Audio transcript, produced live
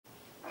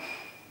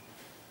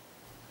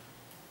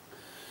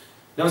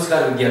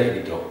નમસ્કાર વિદ્યાર્થી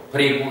મિત્રો,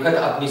 ફરી એક વખત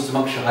આપની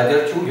સમક્ષ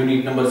હાજર છું.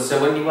 યુનિટ નંબર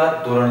 7 ની વાત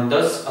ધોરણ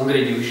 10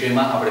 અંગ્રેજી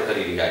વિષયમાં આપણે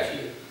કરી રહ્યા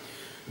છીએ,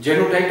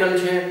 જેનું ટાઇટલ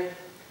છે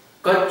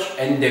કચ્છ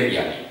એન્ડ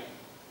દેવયાની.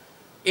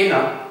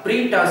 એના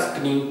પ્રી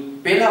ટાસ્કની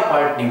પહેલા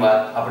પાર્ટની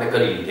વાત આપણે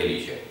કરી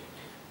લીધેલી છે.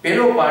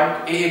 પહેલો પાર્ટ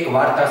એ એક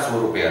વાર્તા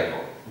સ્વરૂપે હતો,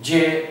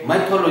 જે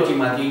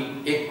માઇથોલોજીમાંથી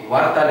એક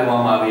વાર્તા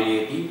લેવામાં આવેલી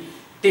હતી,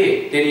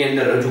 તેની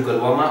અંદર રજૂ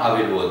કરવામાં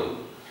આવેલું હતું.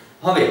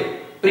 હવે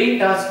પ્રી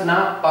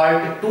ટાસ્કના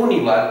પાર્ટ 2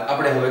 ની વાત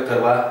આપણે હવે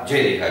કરવા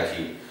જઈ રહ્યા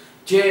છીએ,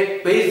 જે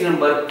પેજ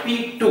નંબર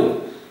P2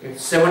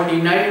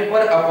 79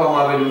 ઉપર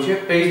આપવામાં આવેલું છે.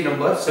 પેજ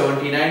નંબર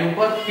 79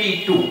 ઉપર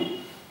P2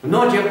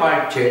 નો જે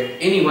પાર્ટ છે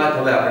એની વાત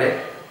હવે આપણે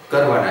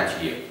કરવાના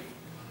છીએ.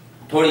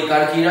 થોડી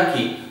કાળજી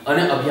રાખી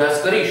અને અભ્યાસ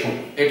કરીશું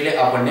એટલે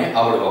આપણને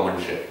આવડવા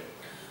મળશે.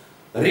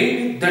 Read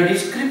the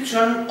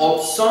description of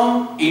some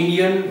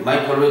Indian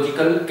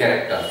mythological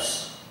characters.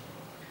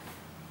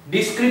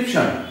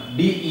 Description,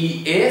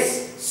 DESCRIPTION.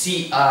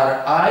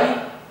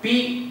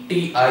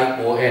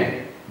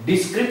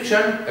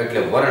 Description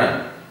એટલે વર્ણન.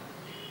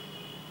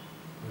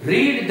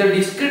 Read the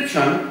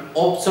description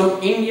of some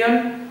Indian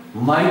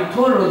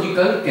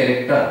mythological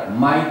character.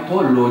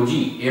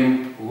 Mythology,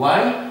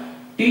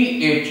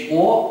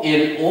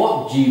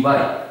 MYTHOLOGY.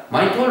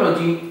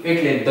 Mythology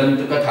એટલે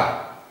દંતકથા,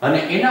 અને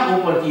એના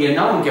ઉપરથી એ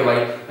નાઉન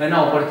કહેવાય. એના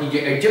ઉપરથી જે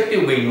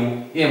એડજેક્ટિવ બન્યું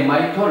એ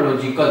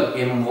mythological,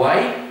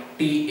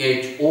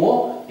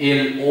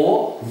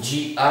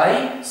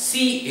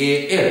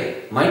 MYTHOLOGICAL.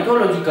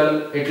 mythological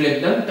એટલે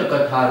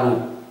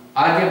દંતકથારૂપ.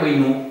 આ જે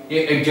બન્યું એ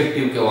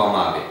એડજેક્ટિવ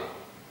કહેવામાં આવે.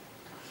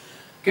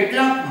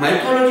 કેટલાક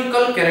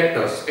માઇથોલોજીકલ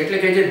કેરેક્ટર્સ એટલે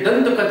કે જે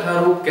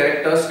દંતકથારૂપ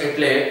કેરેક્ટર્સ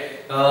એટલે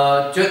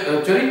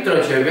ચરિત્ર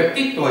છે,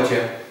 વ્યક્તિત્વ છે,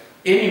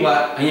 એની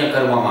વાત અહીંયા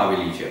કરવામાં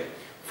આવેલી છે.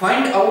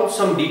 Find out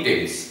some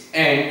details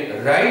and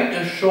write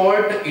a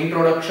short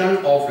introduction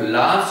of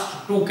last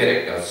two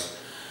characters.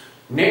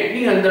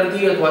 નેટની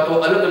અંદરથી અથવા તો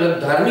અલગ અલગ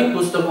ધાર્મિક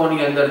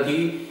પુસ્તકોની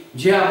અંદરથી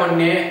જે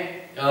આપણને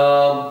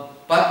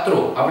પાત્રો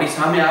આપણી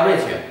સામે આવે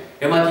છે,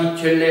 એમાંથી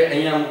છેલ્લે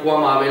અહીંયા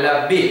મૂકવામાં આવેલા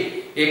બે,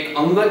 એક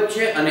અંગદ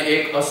છે અને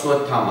એક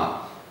અશ્વત્થામા.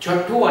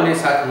 છઠ્ઠું અને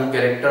સાતમું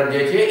કેરેક્ટર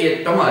જે છે એ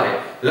તમારે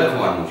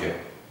લખવાનું છે,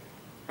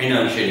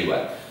 એના વિશેની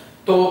વાત.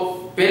 તો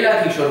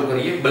પહેલાથી શરૂ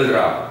કરીએ.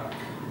 Balram.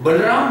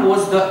 Balram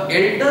was the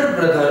elder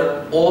brother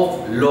of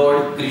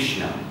Lord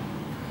Krishna.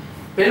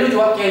 પહેલું જ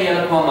વાક્ય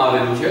અહીંયા લખવામાં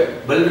આવેલું છે,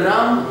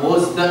 Balram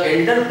was the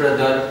elder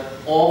brother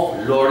of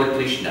Lord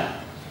Krishna.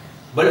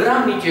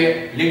 Balram નીચે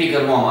લીટી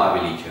કરવામાં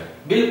આવેલી છે.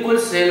 બિલકુલ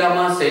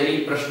સહેલામાં સહેલી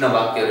પ્રશ્ન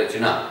વાક્ય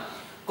રચના.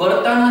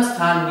 કર્તાના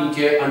સ્થાન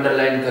નીચે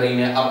અંડરલાઈન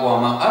કરીને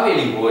આપવામાં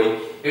આવેલી હોય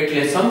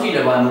એટલે સમજી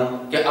લેવાનું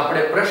કે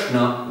આપણે પ્રશ્ન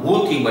who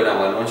થી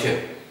બનાવવાનો છે.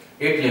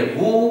 એટલે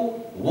who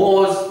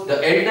was the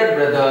elder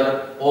brother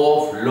of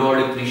Lord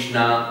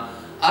Krishna.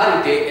 આ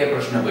રીતે એ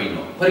પ્રશ્ન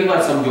બન્યો.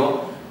 ફરીવાર સમજો,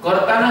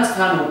 કર્તાના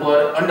સ્થાન ઉપર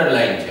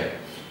અંડરલાઈન છે.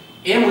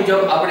 એ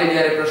મુજબ આપણે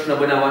જ્યારે પ્રશ્ન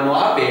બનાવવાનો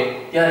આપે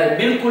ત્યારે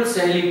બિલકુલ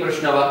સહેલી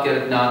પ્રશ્ન વાક્ય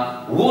રચના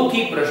who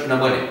થી પ્રશ્ન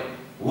બને.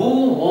 Who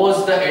was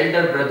the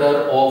elder brother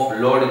of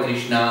Lord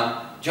Krishna?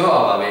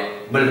 જવાબ આવે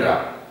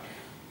Balram.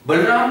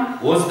 Balram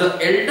was the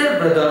elder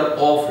brother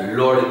of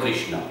Lord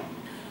Krishna.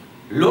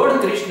 Lord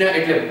Krishna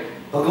એટલે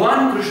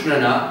ભગવાન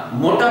કૃષ્ણના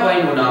મોટા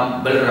ભાઈનું નામ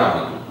બલરામ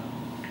હતું.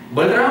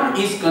 Balram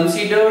is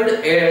considered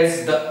as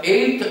the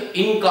 8th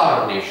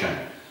incarnation.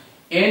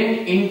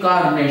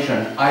 incarnation,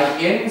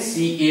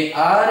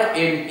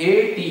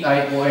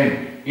 INCARNATION.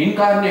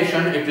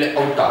 incarnation એટલે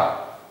અવતાર.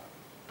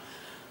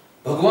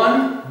 ભગવાન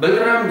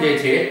બલરામ જે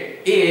છે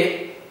એ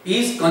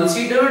is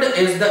considered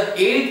as the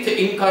 8th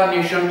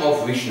incarnation of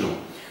Vishnu.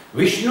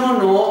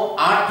 વિષ્ણુનો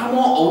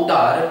 8મો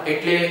અવતાર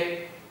એટલે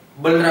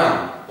બલરામ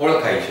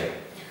ઓળખાય છે.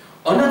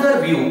 Another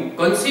view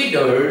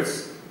considers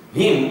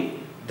him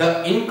the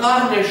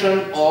incarnation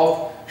of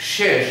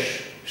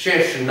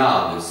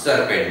Sheshnag,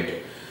 serpent.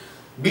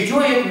 બીજો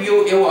એક વ્યૂ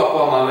એવો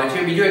આપવામાં આવે છે,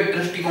 બીજો એક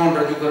દૃષ્ટિકોણ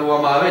રજૂ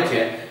કરવામાં આવે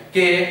છે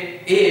કે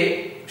એ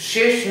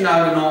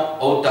શેષનાગનો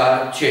અવતાર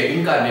છે.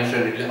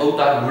 ઇન્કાર્નેશન એટલે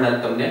અવતાર, હમણાં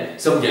તમને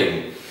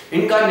સમજાવ્યું.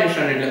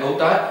 ઇન્કાર્નેશન એટલે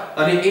અવતાર,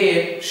 અને એ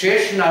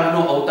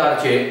શેષનાગનો અવતાર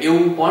છે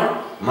એવું પણ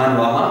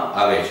માનવામાં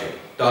આવે છે.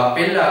 તો આ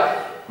પહેલા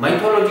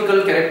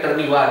માઇથોલોજીકલ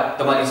કેરેક્ટરની વાત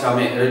તમારી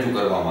સામે રજૂ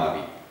કરવામાં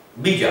આવી.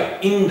 બીજા,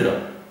 Indra.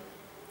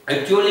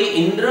 Actually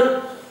Indra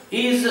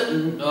is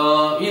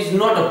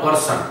not a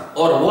person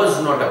or was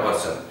not a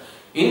person.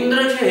 Indra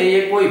છે એ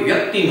કોઈ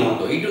વ્યક્તિ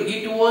નહોતો.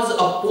 it was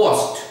a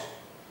post.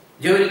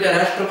 જેવી રીતે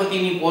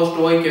રાષ્ટ્રપતિની પોસ્ટ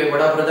હોય કે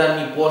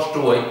વડાપ્રધાનની પોસ્ટ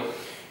હોય,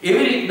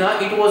 એવી રીતના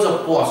it was a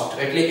post.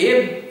 એટલે એ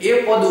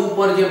પદ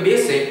ઉપર જે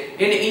બેસે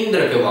એને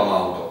ઇન્દ્ર કહેવામાં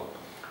આવતો.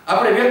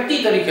 આપણે વ્યક્તિ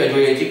તરીકે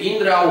જોઈએ છીએ કે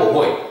ઇન્દ્ર આવો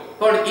હોય,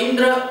 પણ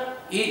Indra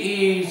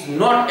is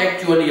not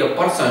actually a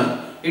person,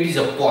 it is a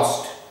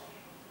post.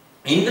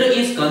 Indra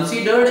is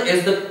considered as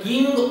the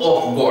king of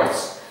gods.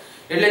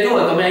 એટલે જો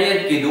તમે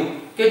અહીંયા જ કીધું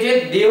કે જે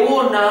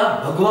દેવોના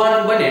ભગવાન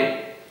બને,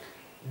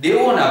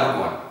 દેવોના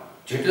ભગવાન,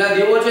 જેટલા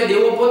દેવો છે,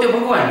 દેવો પોતે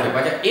ભગવાન છે,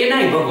 પાછા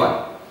એનાય ભગવાન,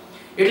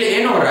 એટલે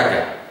એનો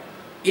રાજા,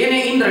 એને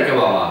ઇન્દ્ર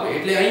કહેવામાં આવે.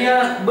 એટલે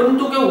અહીંયા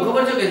બનતું કેવું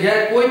ખબર છે કે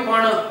જ્યારે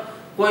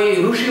કોઈ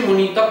ઋષિ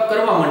મુનિ તપ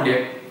કરવા માંડે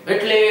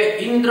એટલે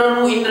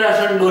ઇન્દ્રનું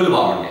ઇન્દ્રાસન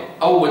ડોલવા માંડે.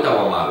 આવું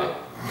બતાવવામાં આવે.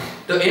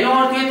 તો એનો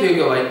અર્થ એ થયો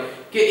કે ભાઈ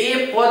કે એ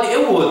પદ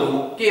એવું હતું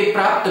કે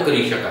પ્રાપ્ત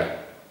કરી શકાય,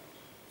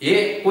 એ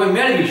કોઈ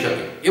મેળવી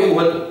શકે એવું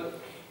હતું.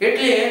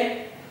 એટલે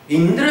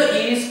Indra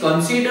is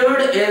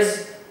considered as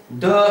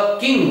the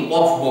king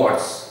of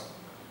gods.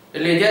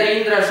 એટલે જ્યારે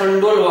ઇન્દ્રાસન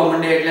ડોલવા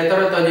માંડે એટલે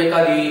તરત જ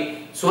એકાદી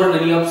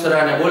સ્વર્ગની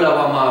અપ્સરાને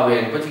બોલાવવામાં આવે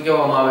અને પછી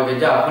કહેવામાં આવે કે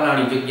જા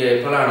ફલાણી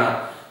જગ્યાએ ફલાણા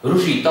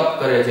ઋષિ તપ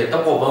કરે છે,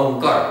 તપોભંગ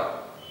કર,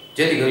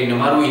 જેથી કરીને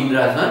મારું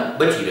ઇન્દ્રાસન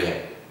બચી રહે.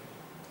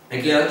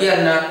 એટલે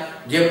અત્યારના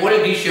જે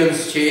પોલિટિશિયન્સ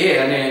છે એ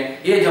અને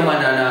એ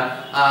જમાનાના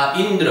આ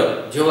ઇન્દ્ર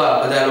જેવા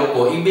બધા લોકો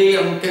એ બે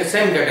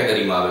સેમ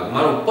કેટેગરીમાં આવે,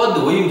 મારું પદ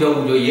હોઈ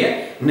જવું જોઈએ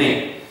નહીં.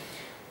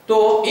 તો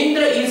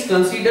Indra is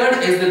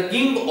considered as the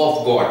king of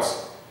gods.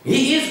 He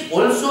is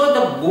also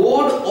the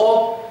god of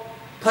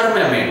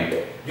firmament.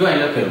 જો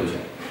અહીં લખેલું છે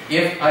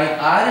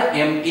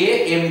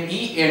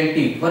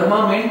Firmament,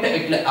 ફર્મામેન્ટ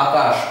એટલે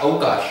આકાશ,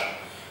 અવકાશ.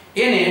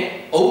 એને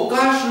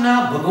અવકાશના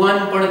ભગવાન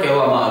પણ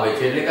કહેવામાં આવે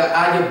છે. એટલે કે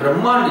આ જે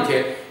બ્રહ્માંડ છે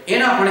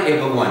એના પણ એ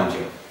ભગવાન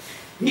છે.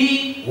 He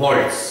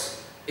holds,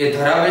 એ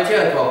ધરાવે છે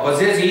અથવા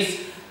possesses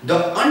the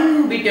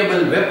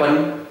unbeatable weapon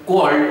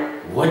called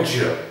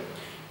વજ્ર.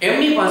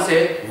 એમની પાસે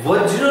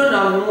વજ્ર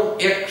નામનું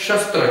એક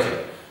શસ્ત્ર છે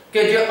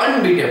કે જે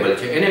અનબીટેબલ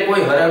છે, એને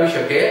કોઈ હરાવી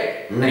શકે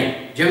નહીં.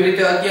 જેવી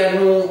રીતે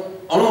અત્યારનું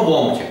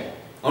અણુબોમ્બ છે,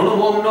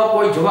 અણુબોમ્બનો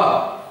કોઈ જવાબ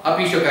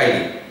આપી શકાય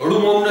નહીં.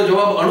 અણુબોમ્બનો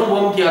જવાબ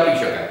અણુબોમ્બથી આપી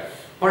શકાય,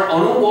 પણ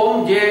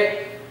અણુબોમ્બ જે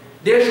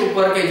દેશ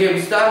ઉપર કે જે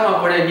વિસ્તારમાં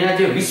પડે ત્યાં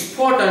જે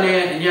વિસ્ફોટ અને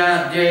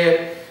ત્યાં જે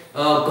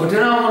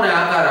ઘટનાઓને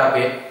આકાર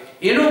આપે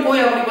એનો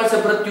કોઈ આપણી પાસે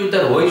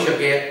પ્રત્યુત્તર હોઈ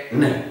શકે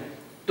નહીં.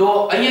 તો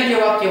અહીંયા જે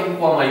વાક્ય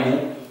મૂકવામાં આવ્યું,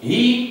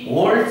 he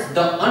holds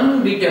the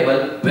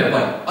unbeatable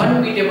weapon.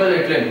 Unbeatable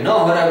એટલે ન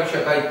હરાવી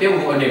શકાય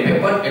તેવું, અને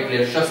weapon એટલે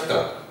શસ્ત્ર.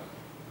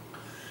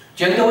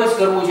 છેદવશ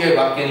કરવું છે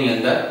વાક્યની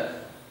અંદર.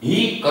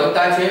 he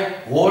કર્તા છે,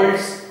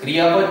 holds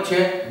ક્રિયાપદ છે,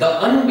 the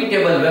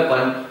unbeatable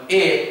weapon એ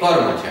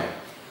કર્મ છે.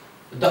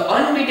 the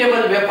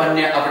unbeatable weapon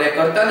ને આપણે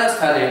કર્તાના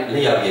સ્થાને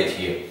લઈ આવીએ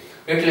છીએ.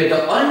 એટલે the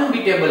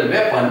unbeatable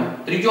weapon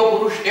ત્રીજો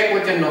પુરુષ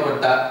એકવચનનો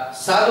કર્તા,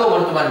 સાદો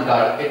વર્તમાન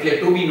કાળ એટલે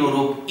to be નું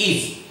રૂપ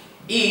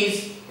is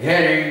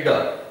held.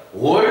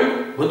 hold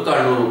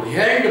ભૂતકાળનું રૂપ,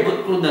 held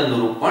ભૂતકૃતનું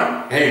રૂપ પણ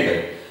held.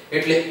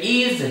 એટલે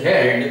is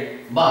held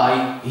by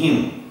him.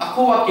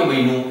 આખું વાક્ય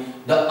બન્યું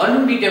the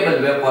unbeatable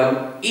weapon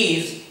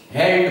is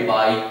held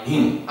by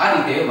him. આ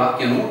રીતે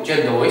વાક્યનું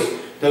છેદ વોઇસ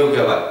થયું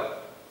કહેવાય.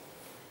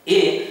 એ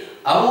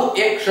આવું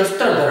એક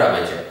શસ્ત્ર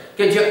ધરાવે છે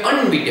કે જે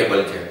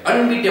અનબીટેબલ છે,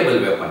 અનબીટેબલ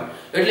વેપન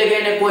એટલે કે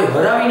એને કોઈ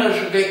હરાવી ન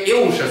શકે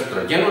એવું શસ્ત્ર,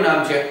 જેનું નામ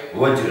છે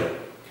વજ્ર.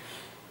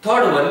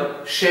 Third one,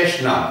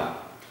 Sheshnag.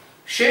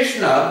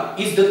 Sheshnag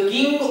is the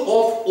king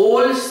of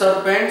all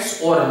serpents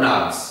or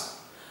nags.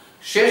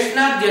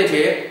 Sheshnag જે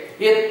છે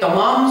એ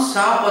તમામ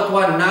સાપ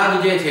અથવા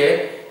નાગ જે છે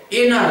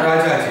એના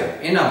રાજા છે,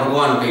 એના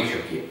ભગવાન કહી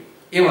શકીએ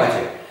એવા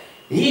છે.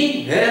 He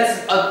has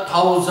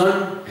 1,000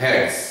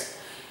 heads.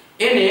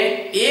 એને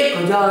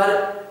 1000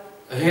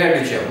 હેડ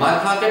છે,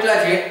 માથા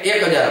કેટલા છે?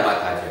 1000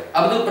 માથા છે.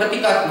 આ બધું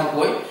પ્રતિકાત્મક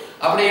હોય,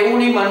 આપણે એવું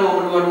નહીં માનવા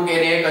માંડવાનું કે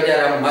એને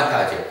 1000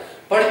 માથા છે,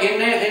 પણ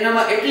એને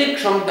એનામાં એટલી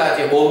ક્ષમતા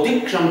છે, બૌદ્ધિક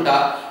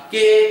ક્ષમતા,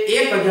 કે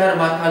 1000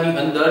 માથાની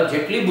અંદર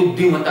જેટલી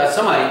બુદ્ધિમત્તા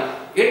સમાય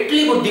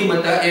એટલી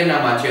બુદ્ધિમત્તા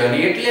એનામાં છે, અને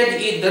એટલે જ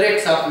એ દરેક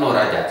સાપનો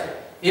રાજા છે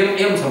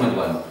એમ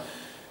સમજવાનું.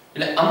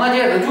 એટલે આમાં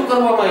જે રજૂ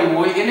કરવામાં આવ્યું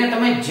હોય એને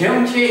તમે જેમ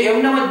છે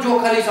એમનેમ જ જો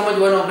ખાલી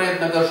સમજવાનો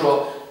પ્રયત્ન કરશો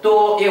તો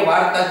એ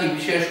વાર્તાથી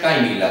વિશેષ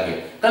કાંઈ નહીં લાગે,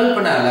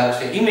 કલ્પના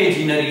લાગશે,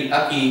 ઇમેજિનરી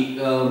આખી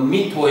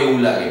મિથ હોય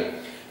એવું લાગે.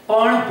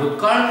 પણ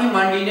ભૂતકાળથી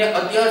માંડીને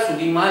અત્યાર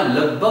સુધીમાં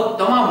લગભગ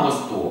તમામ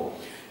વસ્તુઓ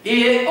એ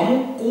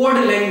અમુક કોડ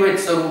લેંગ્વેજ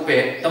સ્વરૂપે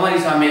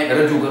તમારી સામે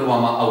રજૂ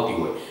કરવામાં આવતી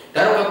હોય.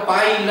 ધારો કે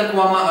પાઈ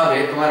લખવામાં આવે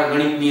તમારા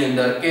ગણિતની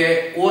અંદર કે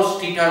cos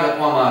થીટા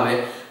લખવામાં આવે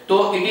તો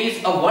it is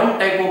a one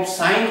type of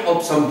sign of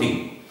something.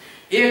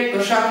 એ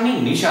કશાકની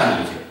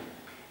નિશાની છે.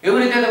 એવી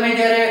રીતે તમે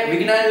જ્યારે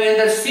વિજ્ઞાનની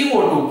અંદર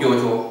CO2 કહો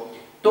છો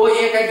તો એ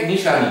કંઈક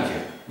નિશાની છે,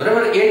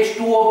 બરાબર?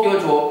 H2O કહો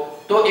છો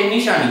તો એ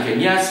નિશાની છે.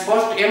 ત્યાં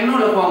સ્પષ્ટ એમ ન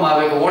લખવામાં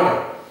આવે કે વોટર,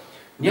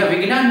 ત્યાં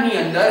વિજ્ઞાનની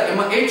અંદર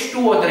એમાં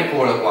H2O તરીકે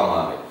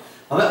ઓળખવામાં આવે.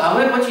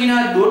 હવે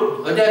પછીના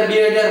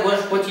 1000-2000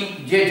 વર્ષ પછી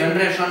જે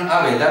જનરેશન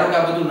આવે, ધારો કે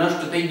આ બધું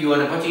નષ્ટ થઈ ગયું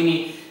અને પછીની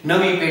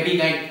નવી પેઢી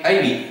કંઈક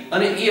આવી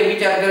અને એ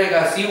વિચાર કરે કે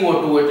આ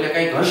CO2 એટલે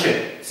કંઈક હશે,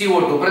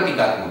 CO2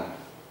 પ્રતિકાત્મક,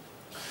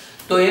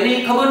 તો એને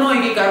ખબર ન હોય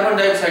કે કાર્બન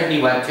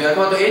ડાયોક્સાઇડની વાત છે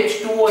અથવા તો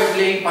H2O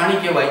એટલે એ પાણી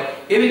કહેવાય,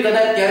 એવી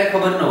કદાચ ત્યારે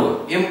ખબર ન હોય.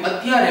 એમ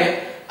અત્યારે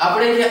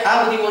આપણે જે આ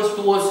બધી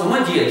વસ્તુઓ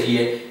સમજીએ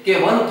છીએ કે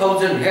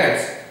 1000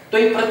 હેડ્સ, તો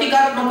એ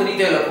પ્રતિકાત્મક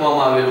રીતે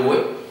લખવામાં આવેલું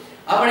હોય.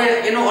 આપણે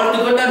એનો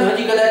અર્થઘટન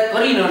હજી કદાચ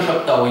કરી ન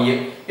શકતા હોઈએ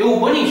એવું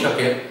બની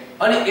શકે,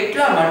 અને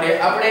એટલા માટે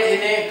આપણે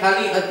એને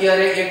ખાલી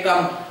અત્યારે એક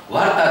આમ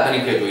વાર્તા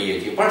તરીકે જોઈએ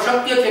છીએ. પણ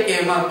શક્ય છે કે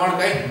એમાં પણ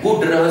કંઈક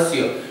ગુઢ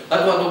રહસ્ય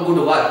અથવા તો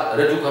ગુઢ વાત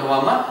રજૂ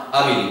કરવામાં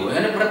આવેલી હોય,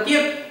 અને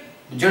પ્રત્યેક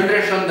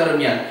જનરેશન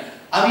દરમિયાન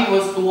આવી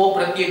વસ્તુઓ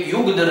પ્રત્યેક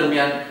યુગ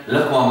દરમિયાન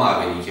લખવામાં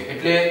આવેલી છે.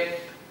 એટલે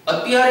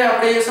અત્યારે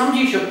આપણે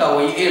સમજી શકતા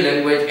હોઈએ એ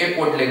લેંગ્વેજ, એ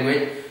કોડ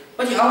લેંગ્વેજ,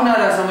 પછી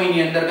આવનારા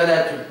સમયની અંદર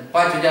કદાચ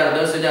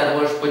 5000-10000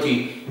 વર્ષ પછી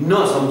ન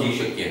સમજી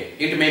શકીએ.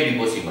 It may B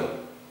possible.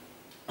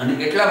 અને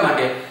એટલા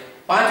માટે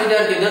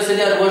 5000 કે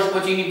 10000 વર્ષ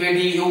પછીની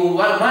પેઢી એવું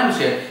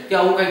માનશે કે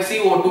આવું કંઈક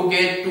CO2 કે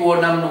H2O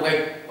નામનું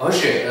કંઈક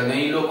હશે, અને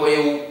એ લોકો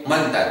એવું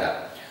માનતા હતા.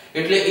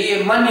 એટલે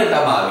એ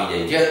માન્યતામાં આવી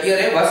જાય, જે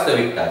અત્યારે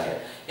વાસ્તવિકતા છે.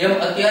 એમ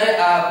અત્યારે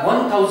આ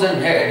 1000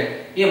 હેડ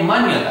એ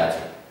માન્યતા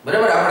છે,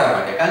 બરાબર, આપણા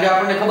માટે, કારણ કે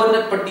આપણને ખબર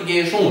નથી પડતી કે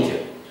એ શું છે.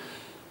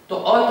 તો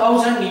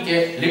 1000 નીચે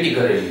લીટી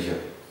કરેલી છે.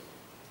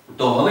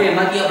 તો હવે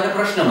એમાંથી આપણે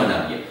પ્રશ્ન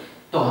બનાવીએ.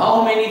 તો હાઉ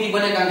મેની થી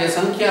બને, કારણ કે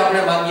સંખ્યા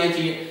આપણે માંગીએ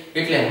છીએ,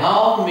 એટલે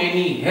હાઉ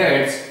મેની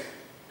હેડ્સ.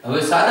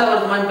 હવે સાદા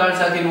વર્તમાન કાળ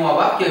સાથેનું આ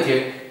વાક્ય છે,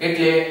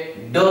 એટલે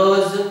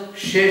does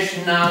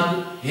Sheshnag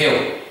have.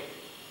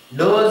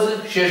 Does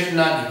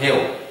Sheshnag have,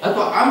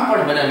 અથવા આમ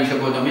પણ બનાવી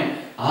શકો તમે,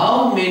 how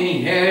many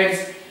heads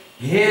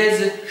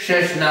has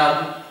Sheshnag.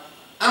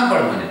 આમ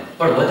પણ બને,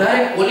 પણ વધારે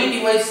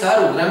ક્વોલિટી વાઇઝ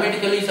સારું,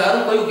 ગ્રામેટિકલી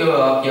સારું કયું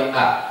કહેવાય વાક્ય?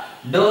 આ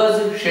ડઝ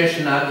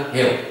શેષનાગ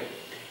હેવ.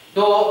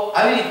 તો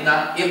આવી રીતના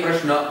એ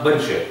પ્રશ્ન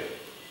બનશે.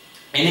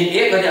 એને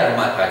 1000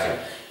 માથા છે.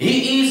 He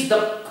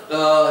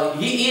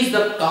is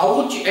the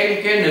couch and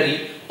canary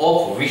of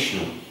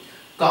Vishnu.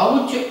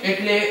 Couch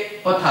એટલે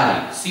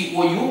પથારી,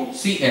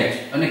 COUCH,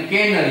 અને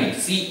canary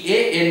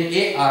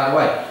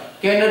CANARY.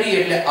 કેનરી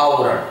એટલે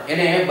આવરણ.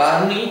 એને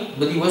બહારની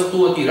બધી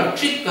વસ્તુઓથી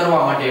રક્ષિત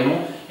કરવા માટેનું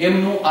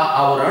એમનું આ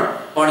આવરણ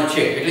પણ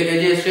છે. એટલે કે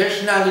જે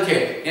શેષનાગ છે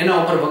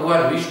એના ઉપર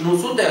ભગવાન વિષ્ણુ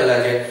સૂતેલા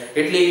છે,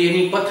 એટલે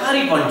એની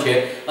પથારી પણ છે,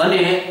 અને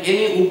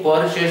એની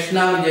ઉપર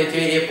શેષનાગ જે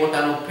છે એ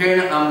પોતાનું ફેણ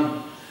આમ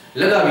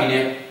લગાવીને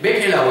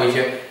બેઠેલા હોય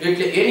છે,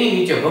 એટલે એની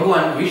નીચે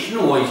ભગવાન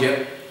વિષ્ણુ હોય છે,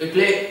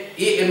 એટલે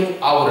એ એનું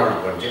આવરણ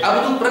પણ છે. આ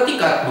બધું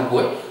પ્રતિકાત્મક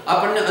હોય,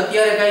 આપણને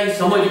અત્યારે કઈ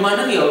સમજમાં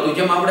નથી આવતું.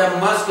 જેમ આપણે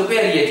માસ્ક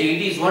પહેરીએ છીએ,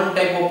 it is one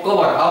type of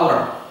cover,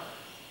 આવરણ,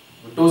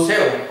 to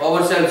save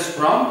ourselves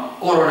from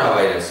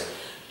coronavirus.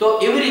 તો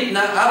એવી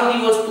રીતના આ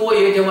બધી વસ્તુઓ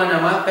એ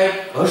જમાનામાં કંઈક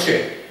હશે,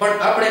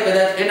 પણ આપણે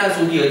કદાચ એના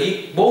સુધી હજી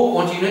બહુ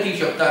પહોંચી નથી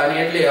શકતા,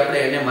 અને એટલે આપણે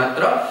એને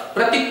માત્ર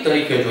પ્રતીક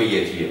તરીકે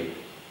જોઈએ છીએ.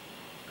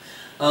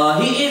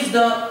 He is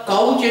the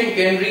couch and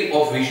canary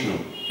of Vishnu.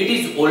 It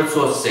is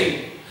also said.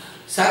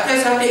 સાથે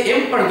સાથે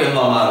એમ પણ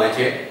કહેવામાં આવે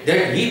છે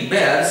that he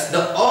bears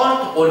the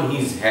earth on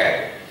his head.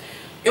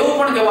 એવું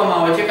પણ કહેવામાં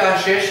આવે છે કે આ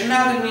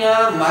શેષનાગના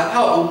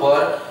માથા ઉપર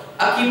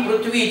આખી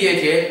પૃથ્વી જે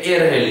છે એ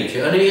રહેલી છે,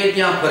 અને એ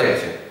ત્યાં ફરે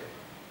છે.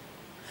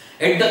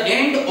 At the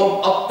end of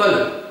a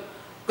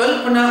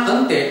કલ્પના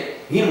અંતે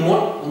he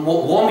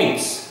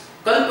vomits.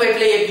 કલ્પ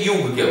એટલે એક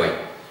યુગ કહેવાય.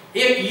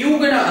 એક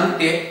યુગના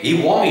અંતે he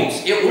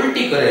vomits, એ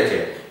ઉલટી કરે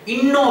છે.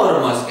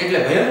 Enormous એટલે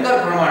ભયંકર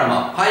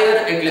પ્રમાણમાં, ફાયર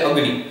એટલે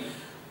અગ્નિ,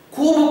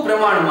 ખૂબ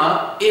પ્રમાણમાં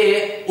એ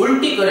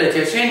ઉલટી કરે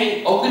છે. શેની?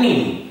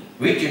 અગ્નિની.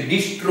 which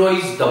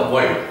destroys the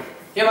world.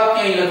 એ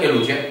વાક્ય અહીં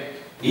લખેલું છે,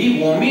 he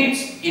vomits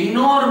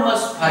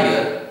enormous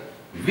fire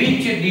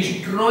which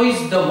destroys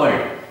the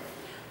world.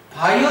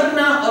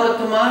 ફાયરના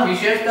અર્થમાં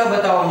વિશેષતા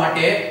બતાવવા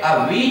માટે આ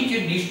which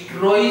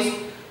destroys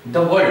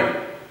the world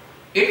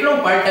એટલો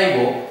પાર્ટ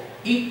આવ્યો.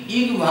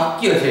 ઈ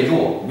વાક્ય છે,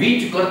 જુઓ,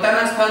 which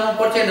કર્તાના સ્થાન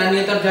ઉપર છે,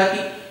 નાન્યતર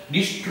જાતિ,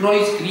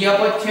 destroys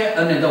ક્રિયાપદ છે,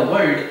 અને the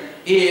world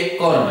એ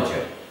કર્મ છે.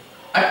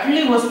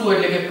 આટલી વસ્તુ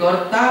એટલે કે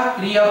કર્તા,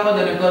 ક્રિયાપદ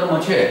અને કર્મ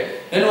છે,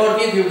 એનો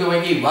અર્થ એ થયો કે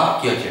ભાઈ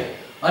વાક્ય છે.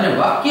 અને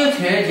વાક્ય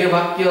છે જે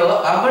વાક્ય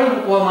આગળ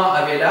મૂકવામાં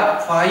આવેલા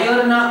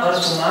ફાયરના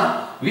અર્થમાં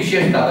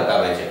વિશેષતા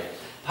બતાવે છે.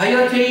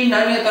 ફાયર છે એ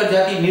નાન્યતર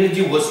જાતિ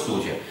નિર્જીવ વસ્તુ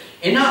છે,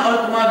 એના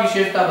અર્થમાં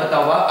વિશેષતા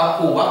બતાવવા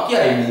આખું વાક્ય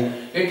આવ્યું.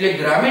 એટલે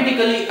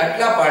ગ્રામેટિકલી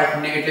આટલા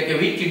પાર્ટને, એટલે કે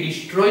which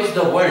destroys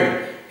the world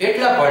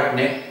એટલા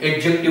પાર્ટને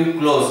એડજેક્ટિવ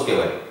ક્લોઝ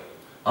કહેવાય.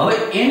 હવે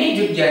એની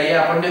જગ્યાએ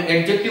આપણને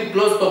એડજેક્ટિવ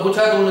ક્લોઝ તો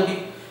પૂછાતું નથી,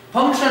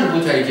 ફંક્શન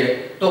પૂછાય છે.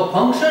 તો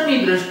ફંક્શનની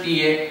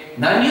દ્રષ્ટિએ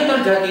નાન્યતર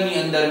જાતિની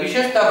અંદર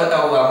વિશેષતા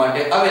બતાવવા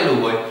માટે આવેલું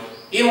હોય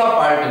એવા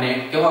પાર્ટને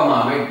કહેવામાં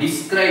આવે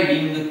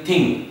ડિસ્ક્રાઇબિંગ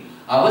થિંગ.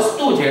 આ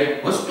વસ્તુ છે,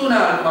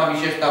 વસ્તુના અર્થમાં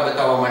વિશેષતા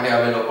બતાવવા માટે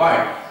આવેલો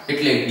પાર્ટ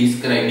એટલે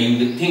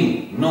ડિસ્ક્રાઇબિંગ થિંગ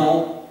નો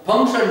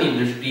ફંક્શનની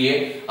દ્રષ્ટિએ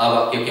આ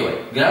વાક્ય કહેવાય.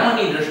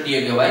 ગ્રામરની દ્રષ્ટિએ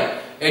કહેવાય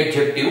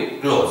એડજેક્ટિવ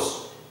ક્લોઝ.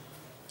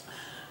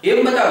 એમ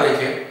બતાવે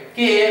છે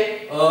કે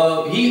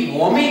he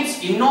vomits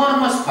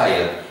enormous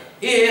fire,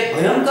 એ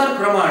ભયંકર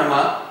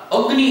પ્રમાણમાં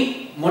અગ્નિ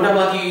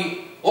મોઢામાંથી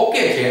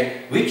ઓકે છે,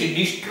 which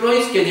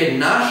destroys કે જે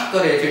નાશ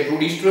કરે છે. to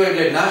destroy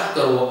એટલે નાશ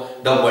કરવો,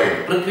 the world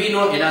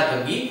પૃથ્વીનો એના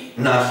થકી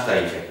નાશ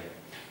થાય છે.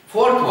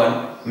 Fourth one,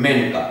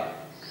 Menka.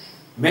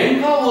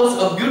 Menka was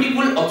a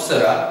beautiful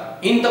apsara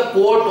in the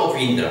court of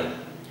Indra.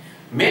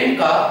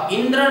 Menka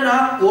ઇન્દ્રના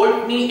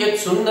કોર્ટની એક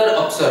સુંદર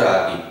અપ્સરા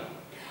હતી.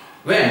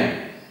 When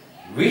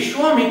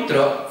વિશ્વામિત્ર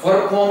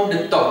performed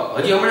તપ,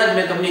 હજી હમણાં જ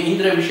મેં તમને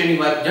ઇન્દ્ર વિશેની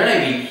વાત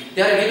જણાવી,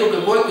 ત્યારે કીધું કે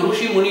કોઈ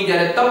ઋષિ મુનિ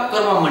જ્યારે તપ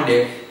કરવા માંડે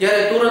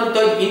ત્યારે તુરંત જ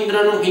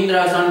ઇન્દ્રનું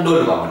ઇન્દ્રાસન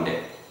ડોલવા માંડે.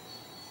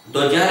 તો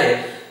જ્યારે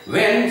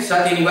when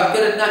સાથેની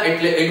વાક્યરચના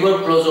એટલે એડવર્બ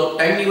ક્લોઝ ઓફ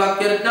ટાઈમની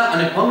વાક્યરચના,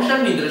 અને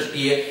ફંક્શનની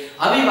દ્રષ્ટિએ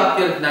આવી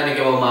વાક્યરચનાને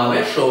કહેવામાં આવે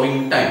શોવિંગ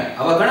ટાઈમ.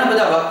 આવા ઘણા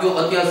બધા વાક્યો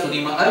અત્યાર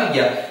સુધીમાં આવી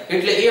ગયા,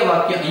 એટલે એ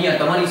વાક્ય અહીંયા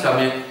તમારી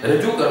સામે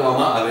રજૂ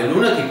કરવામાં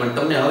આવેલું નથી, પણ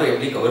તમને હવે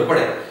એટલી ખબર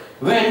પડે.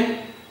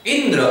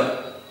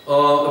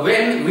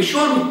 when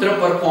વિશ્વામિત્ર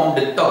performed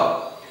તપ,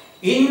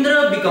 ઇન્દ્ર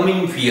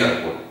becoming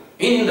fearful,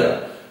 ઇન્દ્ર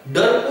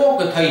ડરપોક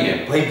થઈને,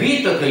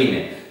 ભયભીત થઈને,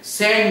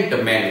 sent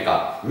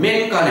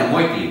મેનકાને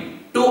મોકલી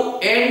to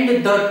end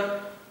the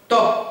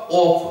તપ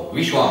ઓફ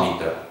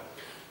વિશ્વામિત્ર.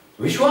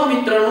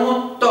 વિશ્વામિત્રનો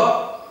તપ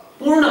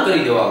પૂર્ણ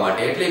કરી દેવા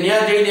માટે, એટલે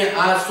ત્યાં જઈને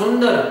આ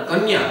સુંદર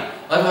કન્યા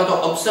અથવા તો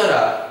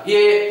અપ્સરા એ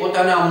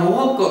પોતાના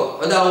મોહક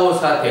અદાઓ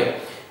સાથે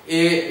એ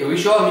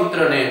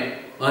વિશ્વામિત્રને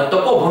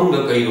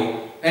તપોભંગ કર્યો.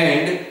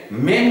 એન્ડ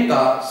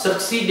મેનકા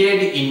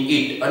સક્સીડેડ ઇન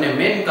ઇટ, અને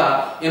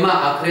મેનકા એમાં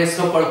આખરે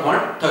સફળ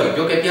પણ થઈ.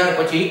 જો કે ત્યાર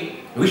પછી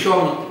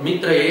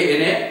વિશ્વામિત્રએ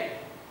એને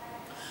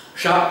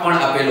શાપ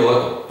પણ આપેલો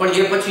હતો, પણ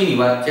એ પછીની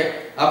વાત છે,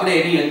 આપણે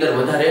એની અંદર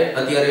વધારે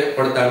અત્યારે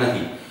પડતા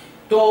નથી.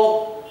 તો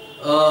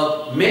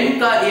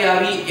મેનકા એ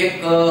આવી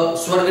એક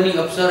સ્વર્ગની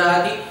અપ્સરા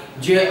હતી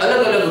જે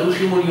અલગ અલગ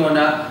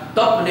ઋષિમુનિઓના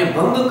તપને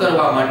ભંગ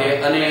કરવા માટે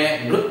અને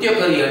નૃત્ય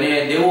કરી અને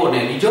દેવોને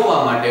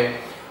રીઝવવા માટે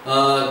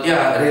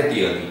ત્યાં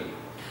રહેતી હતી.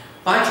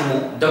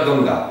 પાંચમું ધ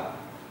ગંગા.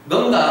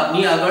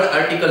 ગંગાની આગળ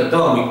આર્ટિકલ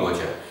ધ મૂક્યો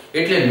છે,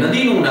 એટલે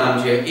નદીનું નામ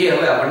છે એ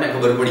હવે આપણને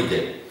ખબર પડી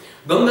જાય.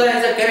 ગંગા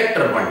એઝ અ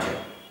કેરેક્ટર પણ છે.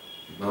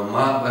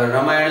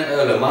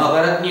 રામાયણ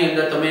મહાભારતની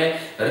અંદર તમે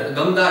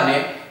ગંગાને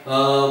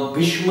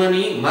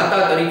ભીષ્મની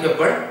માતા તરીકે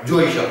પણ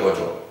જોઈ શકો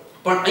છો,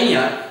 પણ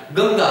અહીંયા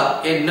ગંગા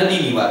એ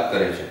નદીની વાત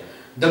કરે છે.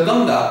 The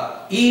Ganga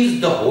is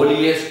the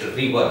હોલીએસ્ટ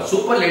river.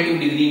 Superlative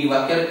ડિગ્રીની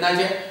વાક્ય રચના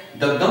છે.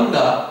 The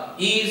Ganga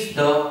is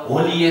the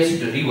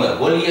હોલીએસ્ટ river.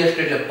 હોલીએસ્ટ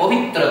એટલે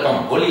પવિત્રતમ.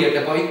 હોલી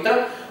એટલે પવિત્ર,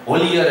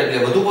 હોલિયર એટલે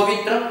વધુ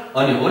પવિત્ર,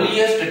 અને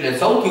હોલીએસ્ટ એટલે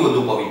સૌથી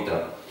વધુ પવિત્ર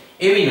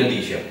એવી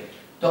નદી છે.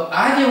 તો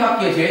આ જે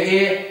વાક્ય છે એ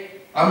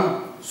આમ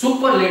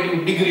સુપરલેટિવ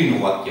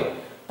ડિગ્રીનું વાક્ય,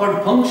 પણ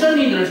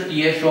ફંક્શનની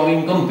દ્રષ્ટિએ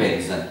શોવિંગ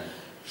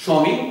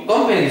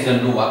કમ્પેરિઝન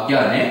નું વાક્ય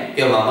આને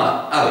કહેવામાં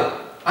આવે.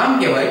 આમ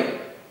કહેવાય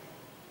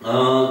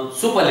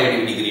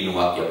સુપરલેટિવ ડિગ્રીનું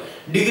વાક્ય.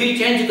 ડિગ્રી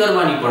ચેન્જ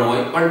કરવાની પણ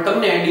હોય, પણ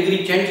તમને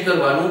ડિગ્રી ચેન્જ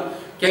કરવાનું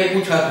ક્યાંય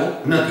પૂછાતું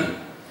નથી.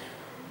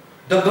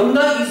 The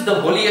Ganga is the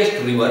હોલીએસ્ટ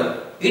river.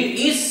 It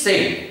is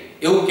sad,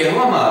 એવું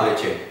કહેવામાં આવે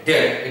છે,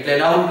 ધેટ એટલે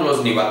નાઉન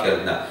ક્લોઝની વાક્ય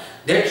રચના,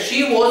 that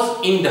she was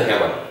in the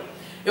heaven.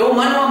 એવું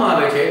માનવામાં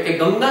આવે છે કે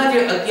ગંગા જે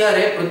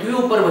અત્યારે પૃથ્વી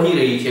ઉપર વહી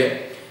રહી છે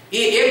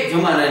એ એક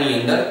જમાનાની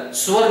અંદર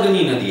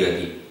સ્વર્ગની નદી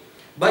હતી.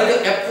 By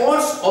the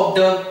efforts of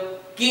the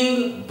king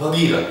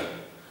ભગીરથ.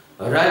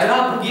 રાજા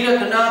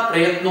ભગીરથના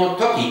પ્રયત્નો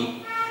થકી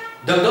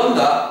the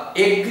Ganga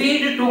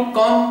agreed to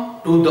come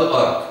to the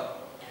earth.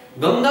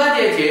 Ganga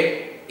જે છે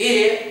એ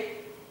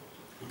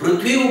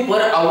પૃથ્વી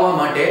ઉપર આવવા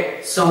માટે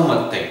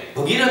સહમત થઈ.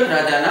 ભગીરથ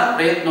રાજાના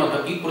પ્રયત્નો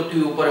થકી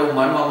પૃથ્વી ઉપર એવું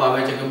માનવામાં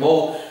આવે છે કે બહુ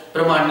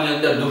પ્રમાણની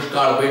અંદર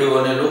દુષ્કાળ પડ્યો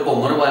અને લોકો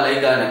મરવા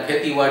લાગ્યા અને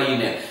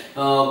ખેતીવાડીને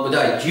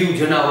બધા જીવ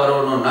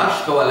જનાવરોનો નાશ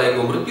થવા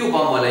લાગ્યો, મૃત્યુ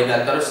પામવા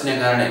લાગ્યા તરસને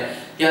કારણે.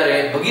 ત્યારે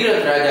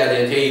ભગીરથ રાજા જે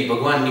છે એ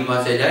ભગવાનની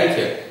પાસે જાય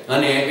છે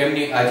અને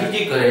એમની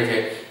આજીજી કરે છે.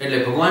 એટલે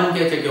ભગવાન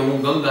કહે છે કે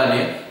હું ગંગાને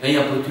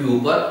અહીંયા પૃથ્વી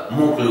ઉપર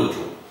મોકલું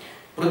છું.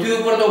 પૃથ્વી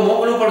ઉપર તો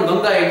મોકલું, પણ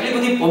ગંગા એટલી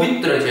બધી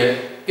પવિત્ર છે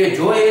કે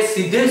જો એ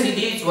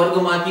સીધી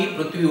સ્વર્ગમાંથી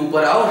પૃથ્વી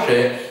ઉપર આવશે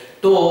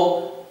તો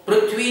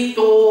પૃથ્વી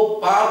તો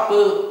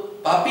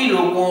પાપી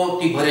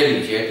લોકોથી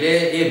ભરેલી છે, એટલે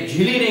એ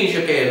ઝીલી નહીં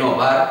શકે એનો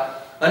ભાર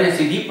અને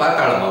સીધી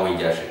પાતાળમાં વહી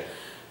જશે.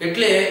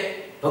 એટલે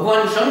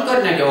ભગવાન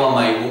શંકરને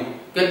કહેવામાં આવ્યું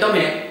કે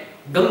તમે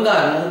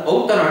ગંગાનું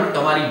અવતરણ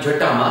તમારી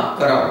જટામાં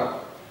કરાવો.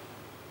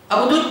 આ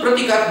બધું જ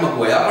પ્રતિકાત્મક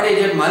હોય, આપણે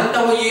જે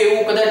માનતા હોઈએ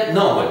એવું કદાચ ન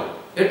હોય,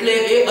 એટલે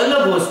એ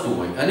અલગ વસ્તુ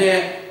હોય અને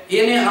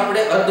એને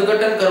આપણે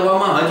અર્થઘટન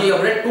કરવામાં હજી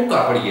આપણે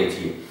ટૂંકા પડીએ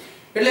છીએ.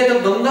 એટલે તો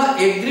Ganga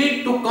agreed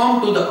to come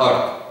to the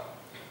earth.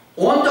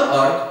 On the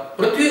earth,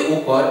 પૃથ્વી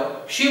ઉપર,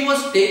 she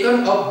was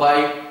taken up by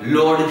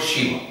Lord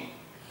Shiva.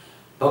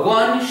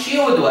 ભગવાન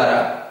શિવ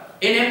દ્વારા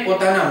એને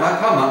પોતાના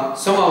માથામાં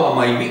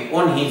સમાવવામાં આવી,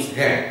 on his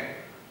head.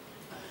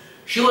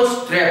 She was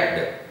trapped.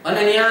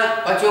 અને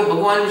ત્યાં પાછો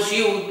ભગવાન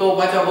શિવ તો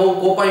પાછા બહુ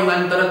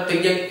કોપાયમાન તરત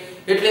થઈ જાય,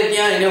 એટલે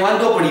ત્યાં એને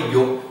વાંધો પડી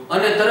ગયો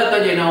અને તરત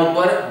જ એના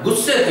ઉપર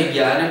ગુસ્સે થઈ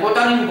ગયા અને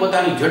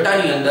પોતાની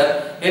જટાની અંદર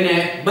એને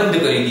બંધ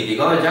કરી દીધી,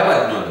 હવે જવા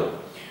જ ન દો.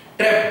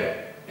 Trapped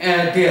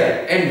there,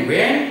 and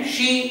when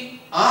she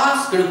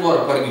asked for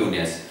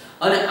forgiveness,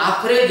 અને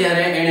આખરે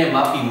જ્યારે એને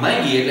માફી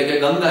માંગી, એટલે કે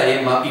ગંગાએ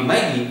માફી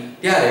માંગી,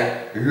 ત્યારે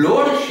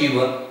લોર્ડ શિવ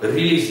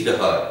રિલીઝડ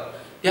હર.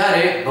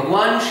 ત્યારે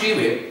ભગવાન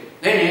શિવે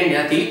એને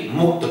ત્યાંથી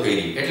મુક્ત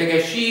કરી, એટલે કે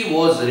she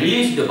was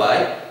released by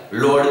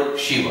Lord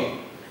Shiva.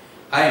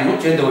 આ એનું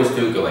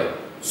છેદવસ્તુ કહેવાય.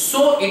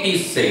 So it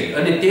is said,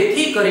 અને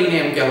તેથી કરીને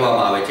એમ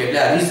કહેવામાં આવે છે, એટલે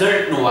આ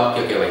રિઝલ્ટનું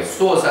વાક્ય કહેવાય,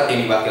 so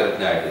સાથેની વાક્ય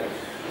રચના એટલે.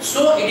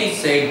 So it is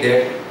said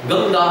that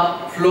Ganga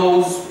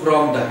flows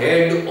from the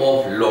head of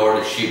Lord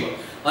Shiva.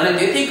 અને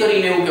તેથી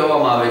કરીને એવું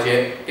કહેવામાં આવે છે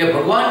કે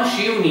ભગવાન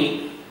શિવની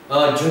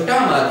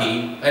જટામાંથી,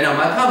 એના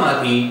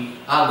માથામાંથી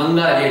આ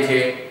ગંગા જે છે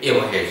એ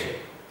વહે છે.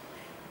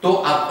 તો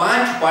આ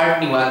 5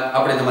 પાર્ટની વાત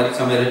આપણે તમારી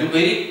સામે રજૂ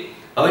કરી.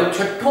 હવે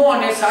છઠ્ઠો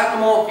અને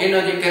સાતમો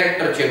એનો જે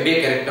કેરેક્ટર છે, 2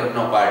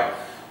 કેરેક્ટરનો પાર્ટ,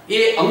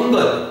 એ અંગદ,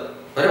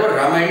 બરાબર,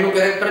 રામાયણનું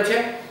કેરેક્ટર છે,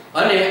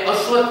 અને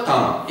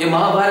અશ્વત્થામા એ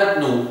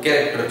મહાભારતનું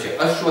કેરેક્ટર છે.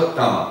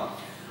 અશ્વત્થામા,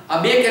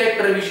 આ 2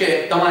 કેરેક્ટર વિશે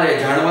તમારે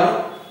જાણવાનું.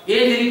 એ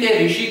જ રીતે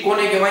ઋષિ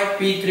કોને કહેવાય,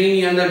 P3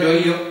 ની અંદર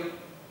જોઈ લો.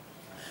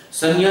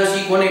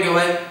 સંન્યાસી કોને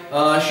કહેવાય,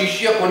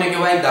 શિષ્ય કોને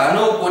કહેવાય,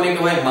 દાનવ કોને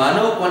કહેવાય,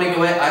 માનવ કોને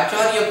કહેવાય,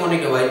 આચાર્ય કોને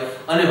કહેવાય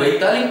અને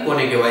વૈતાલિક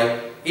કોને કહેવાય,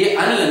 એ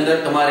આની અંદર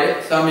તમારે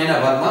સામેના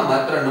ભાગમાં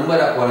માત્ર નંબર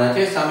આપવાના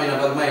છે. સામેના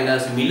ભાગમાં એના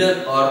સિમિલર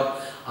ઓર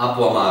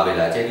આપવામાં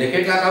આવેલા છે. એટલે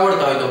કેટલાક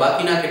આવડતા હોય તો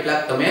બાકીના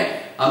કેટલાક તમે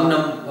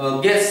આમનામ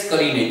ગેસ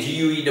કરીને,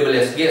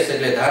 GUESS ગેસ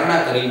એટલે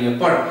ધારણા કરીને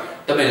પણ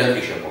તમે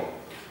લખી શકો.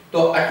 તો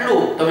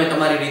આટલું તમે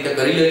તમારી રીતે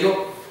કરી લેજો.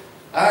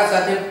 આ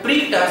સાથે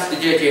પ્રી ટાસ્ક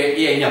જે છે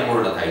એ અહીંયા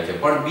પૂર્ણ થાય છે.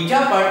 પણ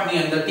બીજા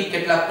પાર્ટની અંદરથી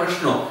કેટલાક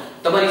પ્રશ્નો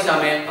તમારી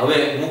સામે હવે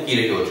મૂકી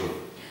રહ્યો છું.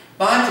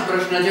 5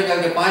 પ્રશ્ન છે,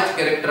 કારણ કે 5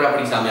 કેરેક્ટર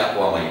આપણી સામે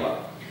આપવામાં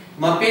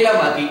આવ્યા.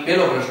 પહેલામાંથી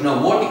પહેલો પ્રશ્ન,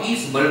 what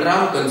is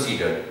Balram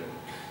considered?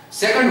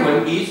 Second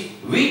one is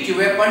which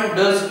weapon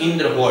does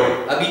Indra hold?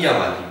 આ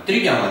બીજામાંથી.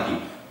 ત્રીજામાંથી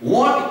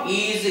what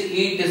is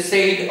it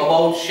said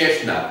about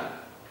Sheshnaग?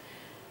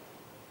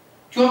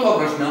 ચોથો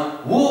પ્રશ્ન,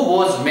 who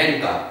was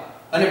Menka?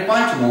 અને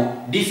પાંચમો,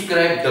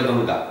 describe the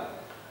Ganga.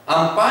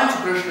 આમ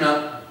 5 પ્રશ્ન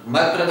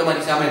માત્ર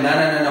તમારી સામે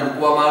નાના નાના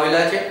મૂકવામાં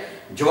આવેલા છે.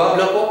 જવાબ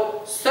લખો,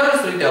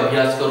 સરસ રીતે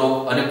અભ્યાસ કરો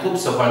અને ખૂબ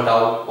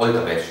સફળતાઓ. All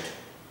the best.